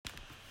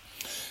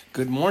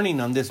Good morning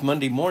on this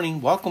Monday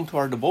morning. Welcome to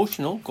our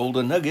devotional,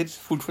 Golden Nuggets,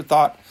 food for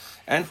thought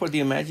and for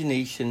the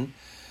imagination.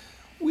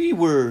 We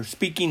were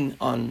speaking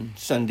on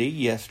Sunday,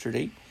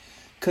 yesterday,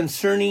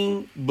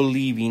 concerning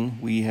believing.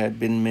 We had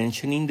been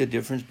mentioning the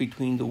difference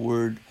between the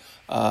word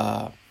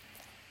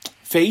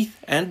faith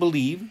and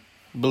believe.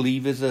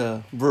 Believe is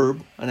a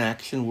verb, an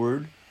action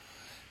word,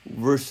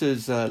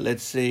 versus,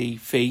 let's say,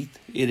 faith.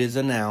 It is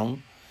a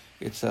noun.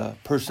 It's a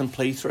person,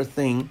 place, or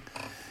thing.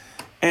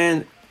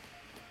 And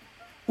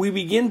we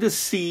begin to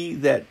see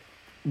that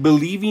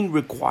believing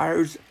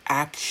requires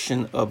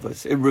action of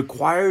us. It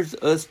requires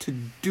us to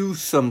do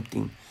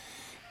something.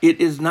 It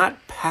is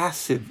not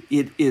passive.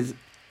 It is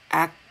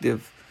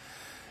active.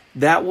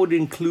 That would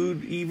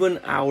include even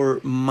our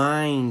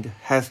mind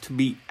has to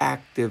be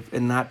active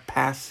and not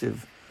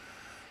passive.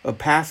 A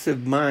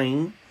passive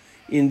mind,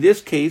 in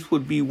this case,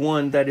 would be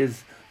one that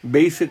is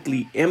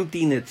basically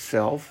emptying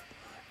itself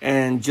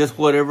and just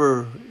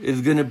whatever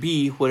is going to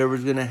be, whatever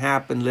is going to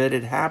happen, let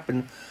it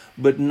happen.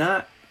 But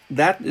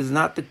that is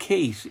not the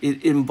case.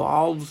 It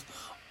involves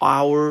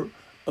our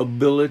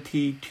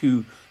ability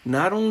to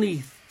not only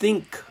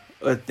think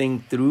a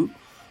thing through,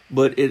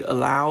 but it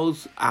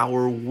allows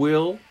our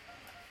will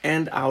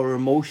and our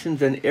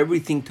emotions and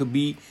everything to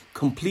be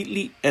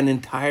completely and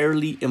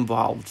entirely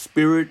involved,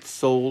 spirit,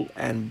 soul,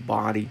 and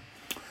body.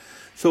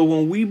 So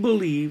when we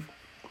believe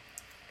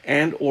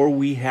and or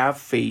we have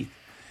faith,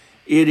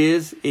 it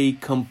is a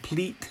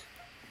complete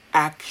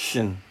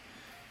action.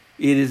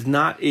 It is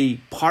not a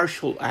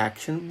partial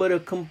action, but a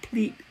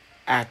complete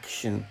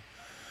action.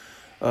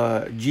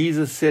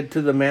 Jesus said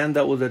to the man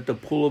that was at the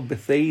pool of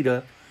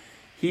Bethesda,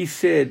 he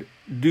said,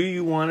 "Do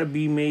you want to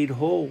be made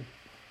whole?"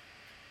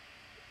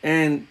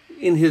 And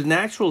in his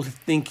natural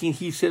thinking,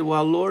 he said,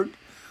 "Well, Lord,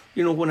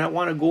 when I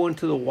want to go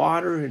into the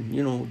water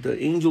and,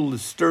 the angel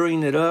is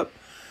stirring it up,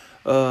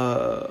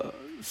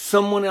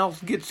 someone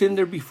else gets in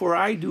there before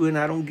I do and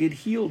I don't get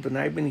healed. And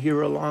I've been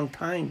here a long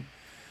time."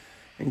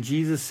 And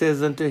Jesus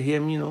says unto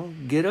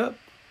him, "Get up.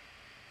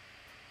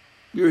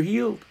 You're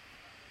healed.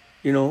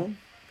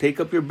 Take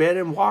up your bed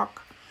and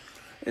walk."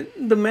 And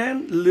the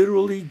man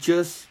literally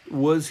just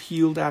was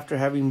healed after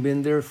having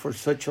been there for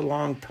such a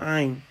long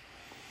time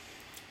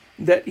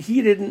that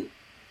he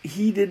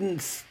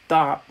didn't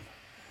stop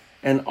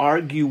and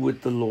argue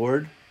with the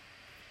Lord.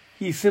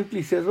 He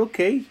simply says,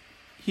 "Okay,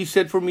 he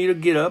said for me to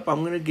get up.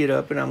 I'm going to get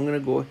up and I'm going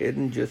to go ahead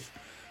and just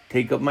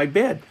take up my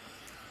bed."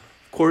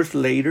 Of course,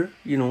 later,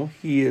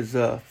 he is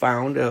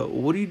found.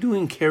 What are you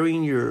doing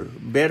carrying your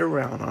bed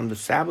around on the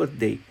Sabbath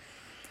day?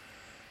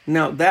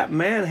 Now, that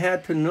man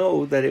had to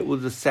know that it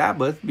was a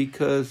Sabbath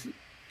because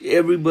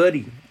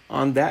everybody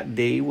on that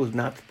day was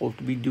not supposed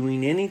to be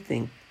doing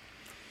anything.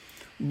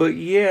 But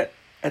yet,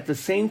 at the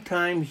same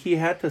time, he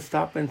had to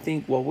stop and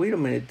think, well, wait a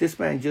minute, this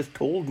man just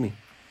told me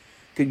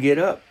to get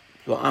up,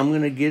 so I'm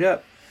going to get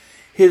up.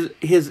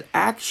 His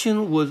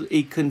action was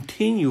a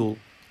continual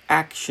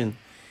action.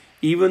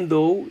 Even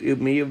though it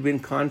may have been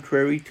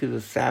contrary to the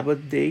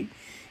Sabbath day,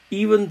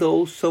 even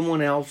though someone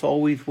else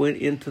always went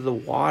into the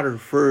water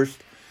first,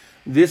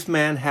 this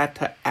man had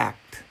to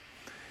act.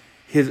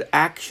 His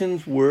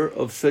actions were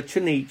of such a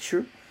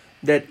nature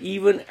that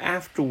even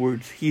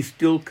afterwards he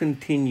still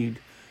continued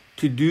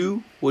to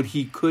do what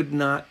he could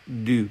not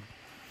do.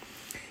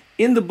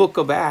 In the book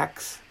of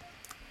Acts,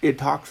 it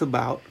talks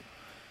about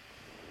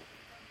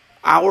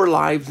our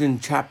lives in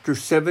chapter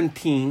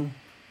 17,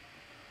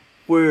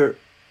 where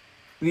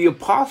the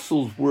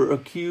apostles were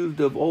accused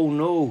of,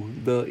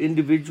 the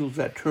individuals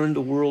that turned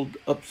the world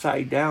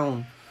upside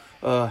down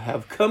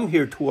have come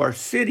here to our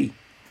city.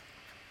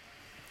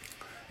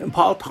 And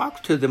Paul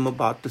talks to them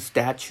about the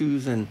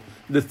statues and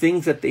the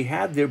things that they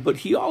had there, but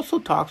he also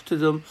talks to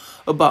them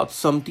about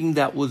something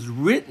that was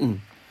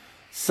written,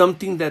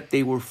 something that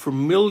they were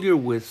familiar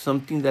with,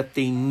 something that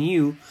they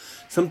knew,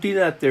 something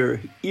that their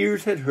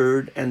ears had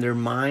heard and their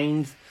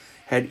minds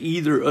had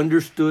either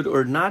understood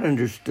or not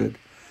understood.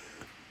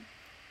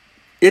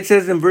 It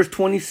says in verse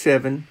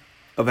 27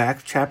 of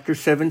Acts chapter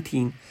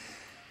 17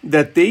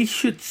 that they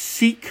should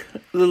seek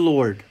the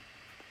Lord,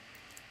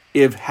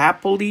 if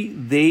happily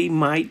they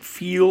might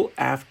feel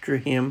after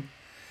him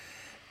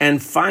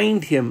and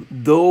find him,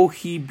 though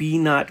he be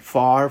not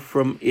far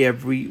from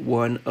every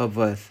one of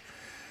us.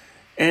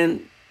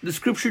 And the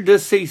scripture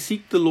does say,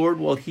 seek the Lord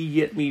while he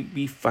yet may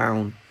be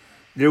found.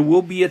 There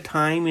will be a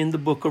time in the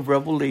book of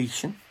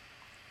Revelation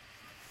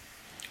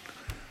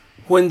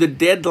when the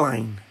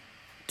deadline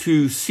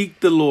to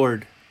seek the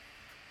Lord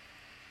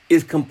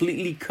is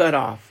completely cut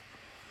off.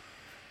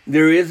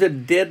 There is a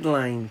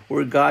deadline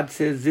where God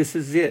says, this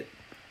is it.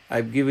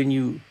 I've given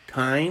you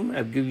time.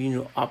 I've given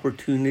you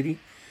opportunity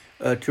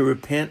to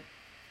repent,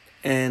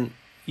 and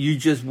you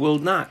just will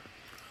not.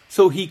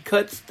 So he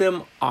cuts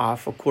them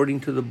off,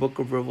 according to the book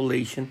of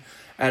Revelation,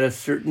 at a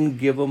certain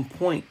given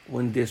point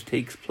when this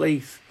takes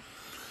place.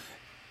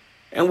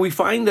 And we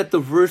find that the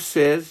verse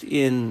says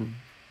in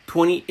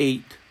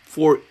 28,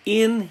 "For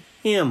in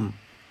him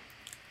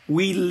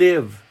we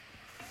live."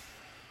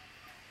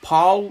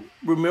 Paul,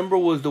 remember,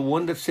 was the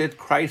one that said,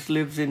 Christ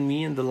lives in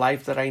me and the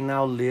life that I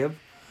now live.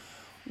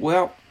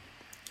 Well,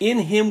 in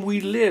him we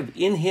live.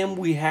 In him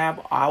we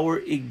have our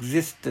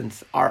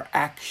existence, our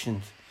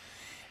actions.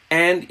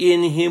 And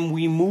in him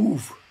we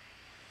move.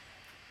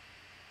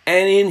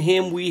 And in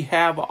him we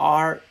have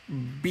our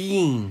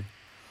being.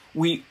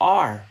 We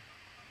are.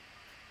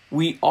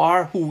 We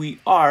are who we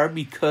are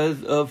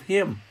because of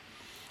him.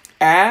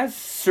 As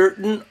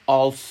certain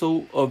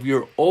also of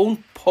your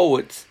own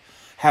poets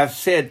have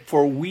said,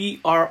 for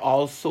we are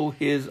also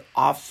his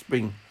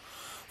offspring.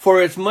 For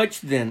as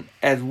much then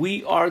as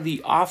we are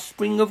the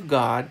offspring of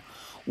God,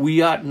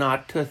 we ought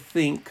not to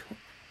think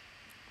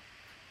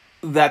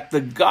that the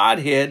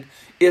Godhead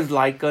is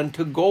like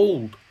unto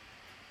gold.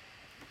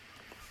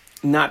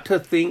 Not to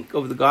think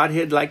of the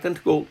Godhead like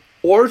unto gold,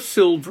 or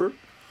silver,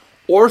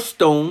 or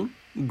stone,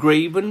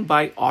 graven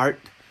by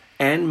art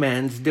and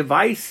man's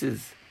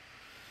devices.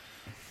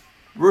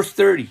 Verse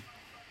 30.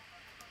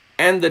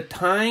 And the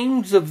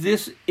times of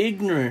this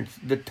ignorance,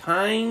 the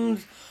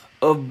times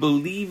of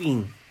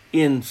believing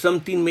in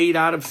something made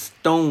out of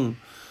stone,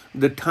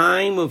 the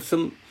time of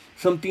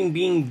something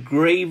being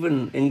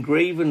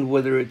engraven,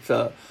 whether it's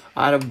out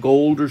of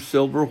gold or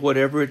silver,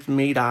 whatever it's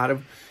made out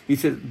of. He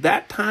says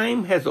that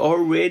time has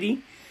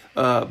already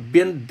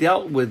been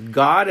dealt with.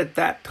 God at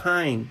that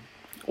time,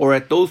 or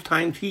at those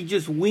times, he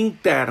just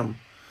winked at them.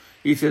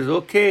 He says,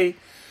 okay,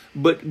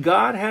 but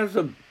God has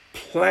a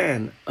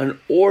plan, an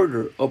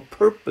order, a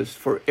purpose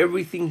for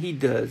everything he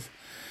does.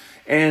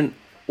 And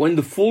when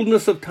the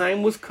fullness of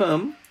time was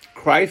come,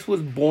 Christ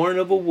was born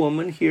of a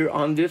woman here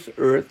on this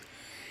earth.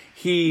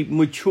 He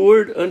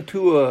matured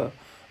unto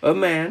a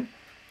man,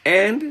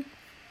 and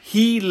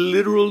he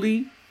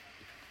literally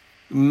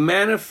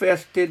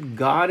manifested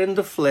God in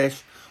the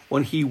flesh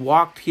when he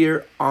walked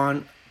here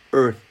on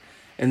earth.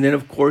 And then,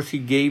 of course, he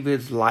gave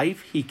his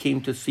life. He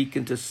came to seek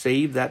and to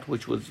save that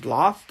which was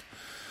lost.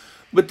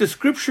 But the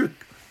scripture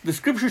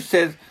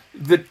says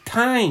the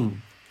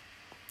time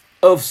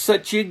of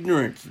such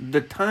ignorance,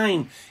 the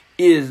time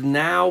is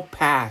now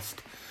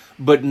past.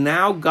 But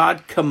now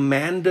God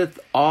commandeth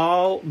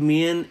all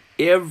men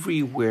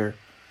everywhere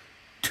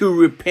to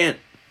repent.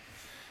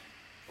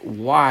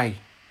 Why?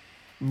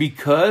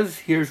 Because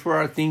here's where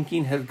our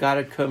thinking has got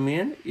to come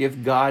in.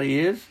 If God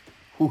is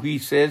who he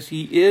says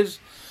he is,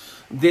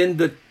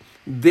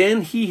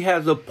 then he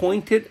has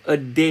appointed a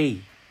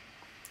day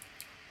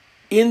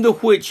in the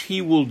which he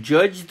will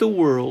judge the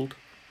world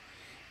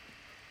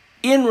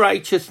in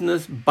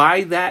righteousness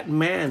by that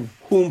man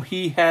whom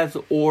he has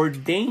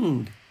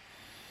ordained,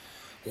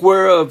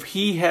 whereof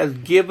he has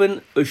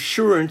given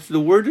assurance. The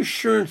word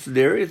assurance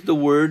there is the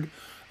word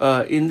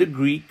in the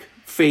Greek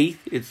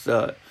faith. It's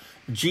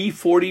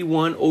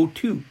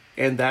G4102,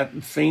 and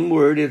that same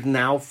word is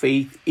now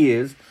faith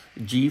is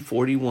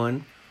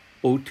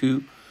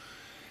G4102.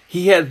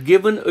 He has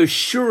given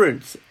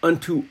assurance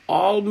unto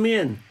all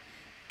men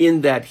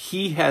in that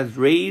he has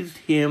raised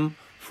him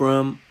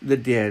from the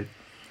dead.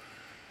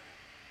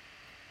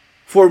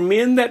 For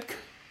men that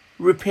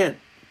repent,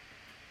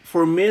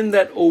 for men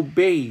that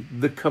obey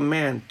the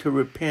command to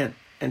repent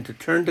and to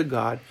turn to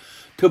God,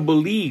 to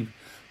believe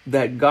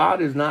that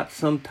God is not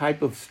some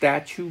type of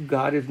statue.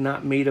 God is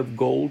not made of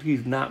gold.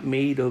 He's not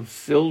made of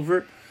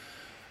silver.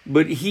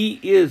 But he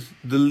is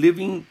the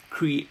living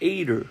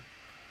creator.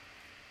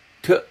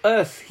 To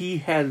us, he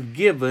has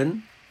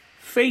given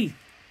faith,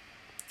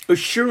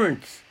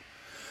 assurance.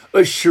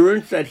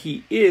 Assurance that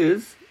he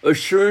is,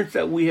 assurance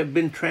that we have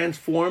been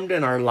transformed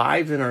in our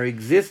lives and our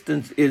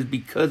existence is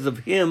because of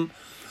him.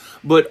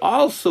 But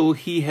also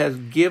he has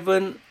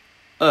given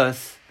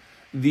us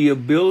the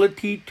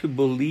ability to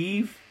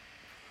believe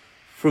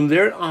from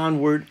there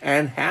onward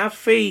and have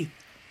faith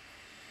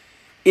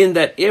in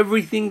that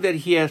everything that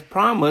he has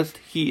promised,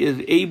 he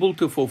is able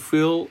to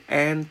fulfill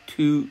and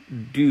to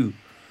do.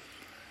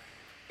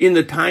 In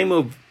the time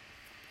of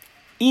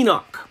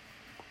Enoch,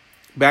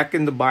 back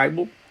in the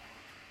Bible,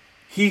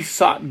 he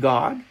sought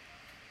God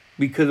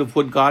because of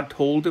what God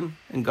told him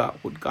and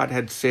what God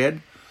had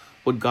said,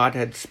 what God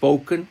had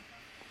spoken.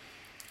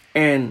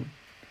 And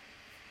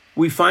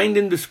we find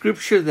in the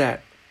scripture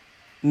that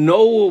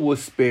Noah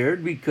was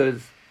spared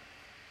because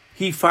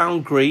he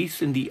found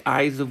grace in the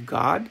eyes of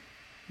God.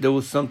 There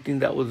was something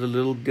that was a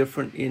little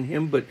different in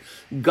him, but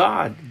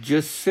God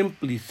just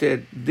simply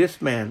said,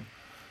 this man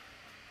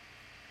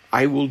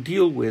I will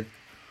deal with.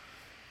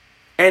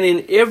 And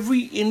in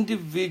every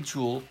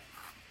individual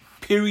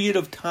period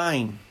of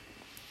time,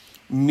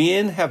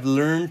 men have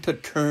learned to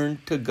turn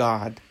to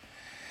God.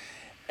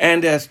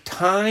 And as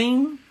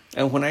time,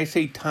 and when I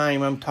say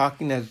time, I'm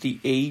talking as the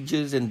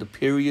ages and the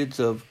periods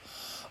of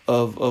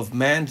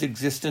man's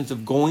existence,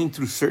 of going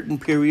through certain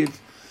periods,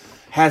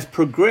 has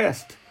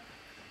progressed.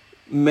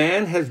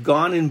 Man has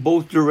gone in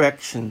both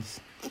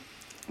directions.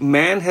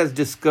 Man has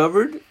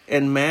discovered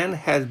and man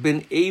has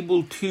been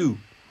able to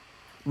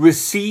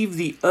receive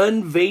the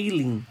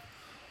unveiling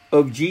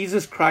of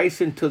Jesus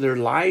Christ into their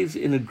lives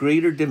in a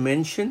greater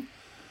dimension.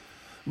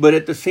 But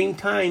at the same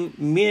time,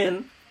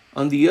 men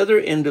on the other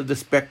end of the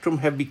spectrum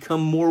have become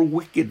more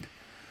wicked,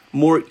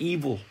 more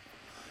evil,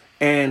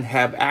 and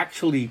have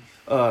actually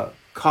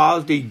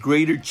caused a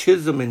greater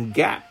schism and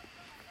gap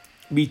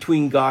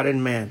between God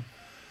and man.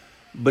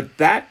 But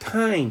that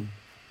time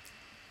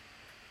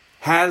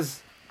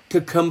has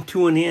to come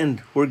to an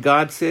end where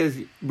God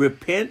says,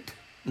 repent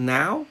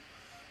now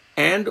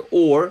and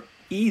or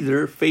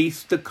either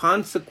face the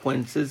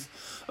consequences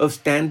of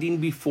standing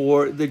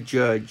before the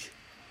judge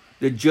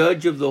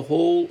of the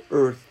whole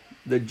earth,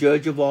 the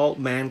judge of all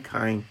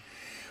mankind,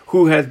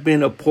 who has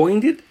been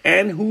appointed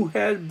and who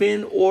has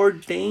been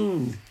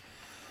ordained.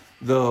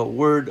 The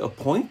word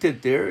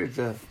appointed there is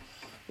a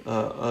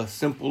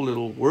simple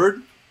little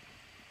word.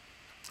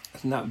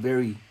 It's not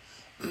very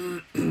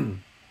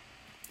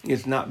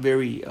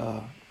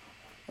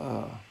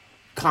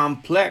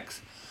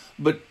complex,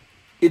 but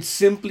it's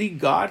simply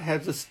God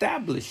has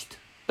established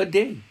a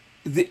day.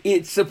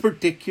 It's a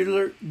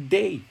particular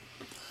day.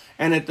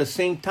 And at the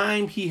same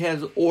time, he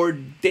has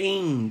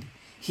ordained,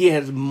 he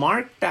has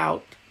marked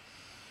out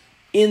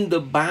in the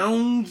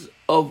bounds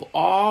of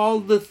all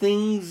the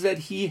things that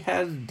he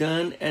has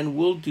done and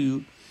will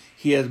do,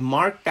 he has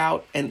marked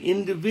out an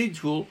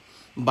individual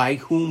by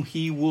whom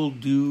he will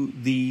do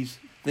these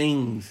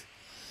things.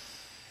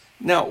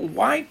 Now,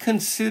 why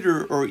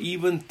consider or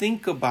even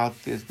think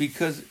about this?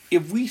 Because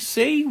if we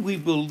say we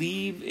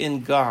believe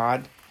in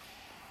God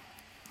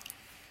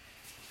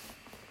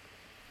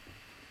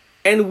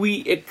and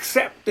we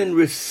accept and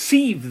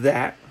receive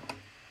that,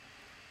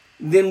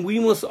 then we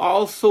must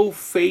also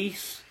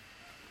face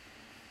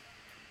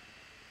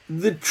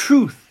the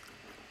truth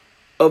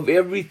of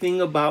everything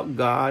about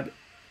God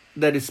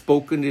that is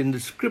spoken in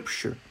the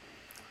scripture.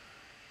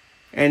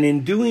 And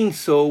in doing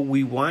so,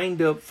 we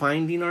wind up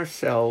finding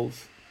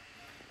ourselves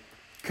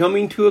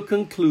coming to a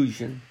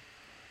conclusion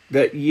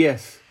that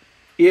yes,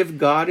 if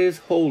God is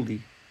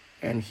holy,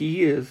 and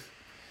he is,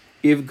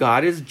 if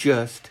God is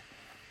just,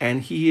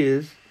 and he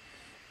is,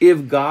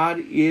 if God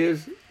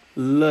is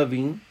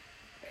loving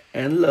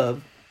and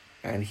love,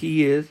 and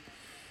he is,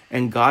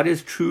 and God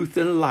is truth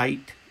and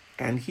light,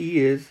 and he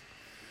is,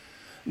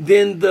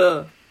 then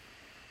the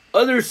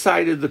other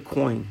side of the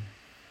coin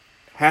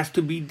has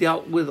to be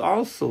dealt with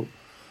also.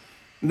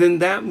 Then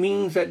that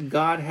means that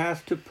God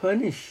has to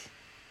punish.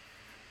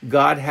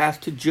 God has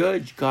to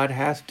judge. God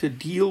has to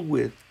deal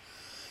with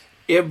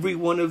every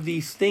one of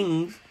these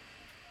things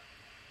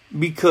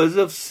because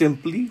of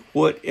simply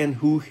what and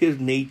who his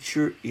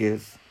nature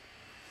is.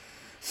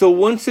 So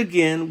once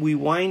again, we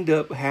wind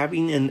up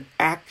having an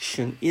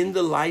action in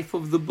the life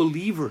of the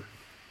believer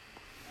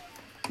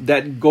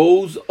that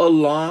goes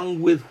along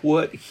with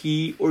what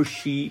he or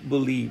she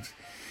believes.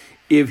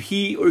 If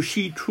he or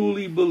she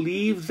truly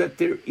believes that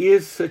there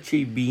is such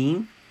a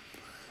being,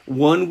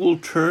 one will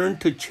turn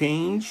to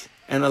change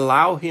and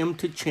allow him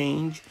to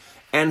change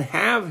and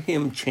have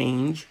him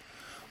change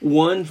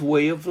one's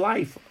way of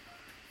life,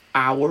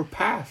 our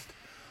past.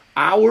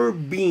 Our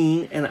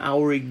being and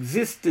our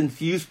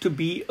existence used to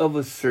be of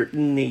a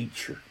certain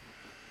nature.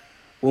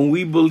 When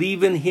we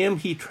believe in him,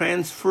 he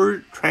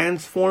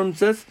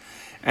transforms us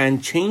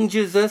and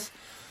changes us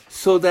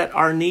so that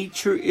our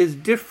nature is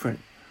different.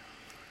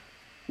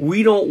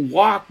 We don't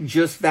walk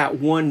just that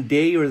one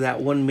day or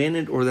that 1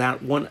 minute or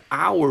that 1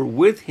 hour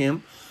with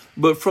him,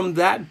 but from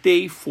that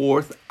day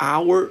forth,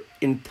 our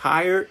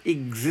entire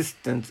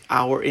existence,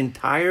 our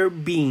entire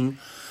being,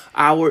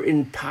 our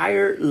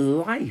entire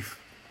life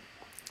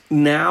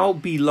now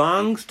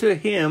belongs to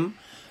him,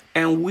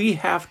 and we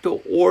have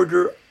to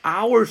order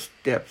our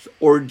steps,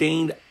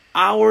 ordained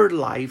our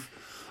life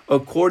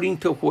according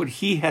to what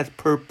he has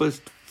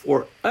purposed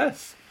for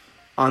us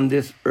on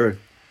this earth.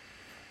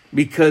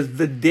 Because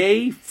the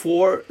day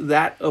for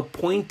that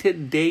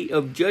appointed day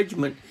of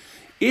judgment,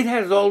 it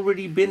has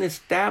already been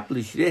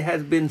established. It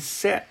has been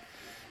set.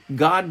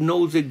 God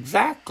knows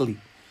exactly.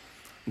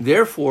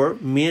 Therefore,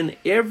 men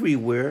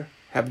everywhere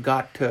have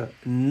got to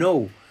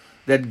know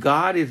that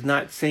God is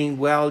not saying,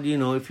 well,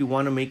 if you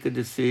want to make a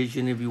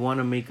decision, if you want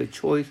to make a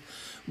choice,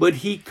 but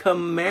he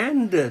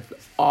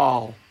commandeth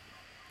all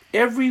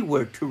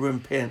everywhere to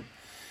repent.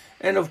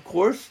 And of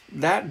course,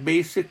 that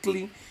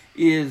basically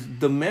is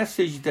the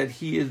message that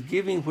he is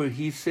giving, where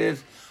he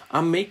says,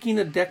 I'm making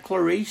a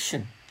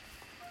declaration.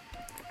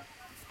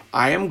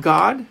 I am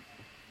God.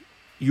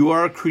 You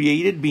are a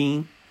created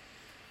being.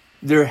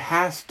 There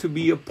has to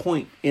be a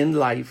point in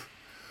life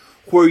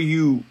where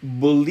you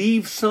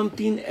believe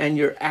something and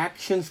your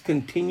actions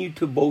continue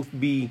to both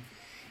be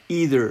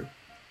either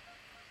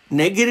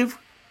negative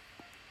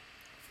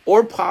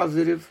or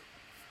positive.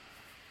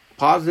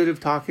 Positive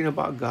talking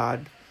about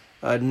God,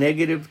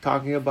 negative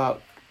talking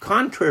about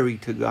contrary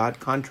to God,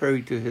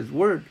 contrary to his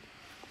word.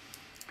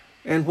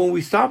 And when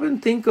we stop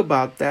and think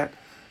about that,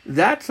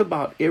 that's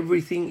about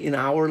everything in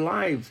our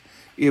lives.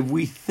 If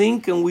we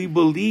think and we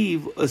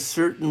believe a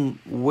certain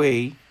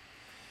way,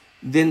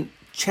 then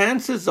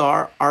chances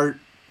are our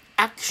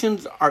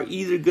actions are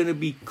either going to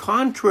be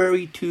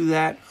contrary to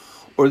that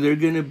or they're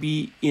going to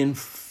be in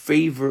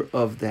favor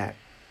of that.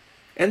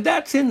 And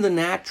that's in the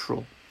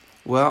natural.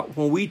 Well,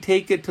 when we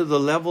take it to the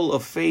level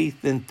of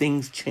faith, then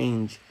things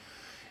change.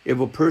 If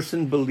a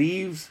person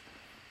believes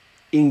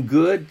in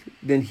good,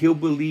 then he'll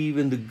believe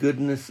in the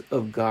goodness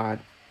of God.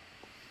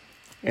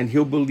 And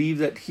he'll believe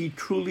that he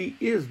truly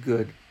is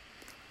good.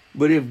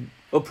 But if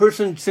a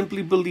person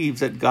simply believes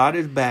that God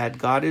is bad,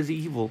 God is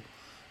evil,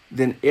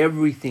 then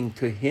everything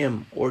to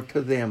him or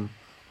to them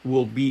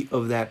will be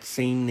of that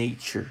same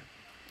nature.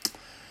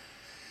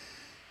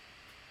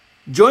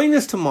 Join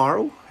us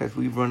tomorrow, as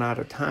we've run out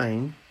of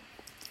time,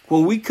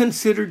 when we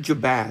consider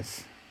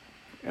Jabez.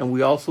 And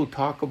we also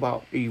talk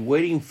about a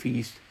wedding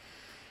feast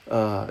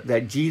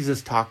that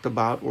Jesus talked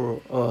about,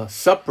 or a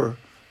supper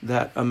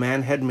that a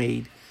man had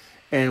made.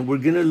 And we're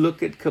going to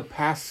look at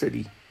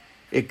capacity,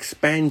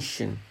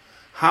 expansion,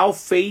 how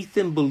faith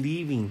and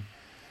believing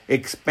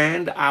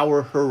expand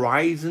our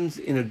horizons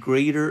in a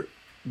greater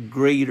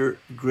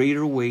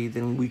way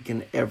than we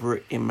can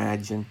ever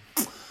imagine.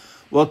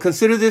 Well,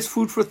 consider this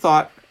food for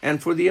thought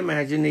and for the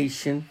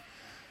imagination.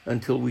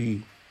 Until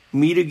we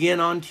meet again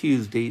on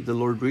Tuesday, the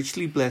Lord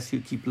richly bless you.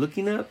 Keep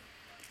looking up.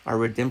 Our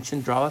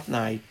redemption draweth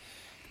nigh.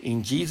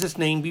 In Jesus'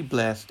 name be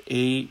blessed.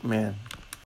 Amen.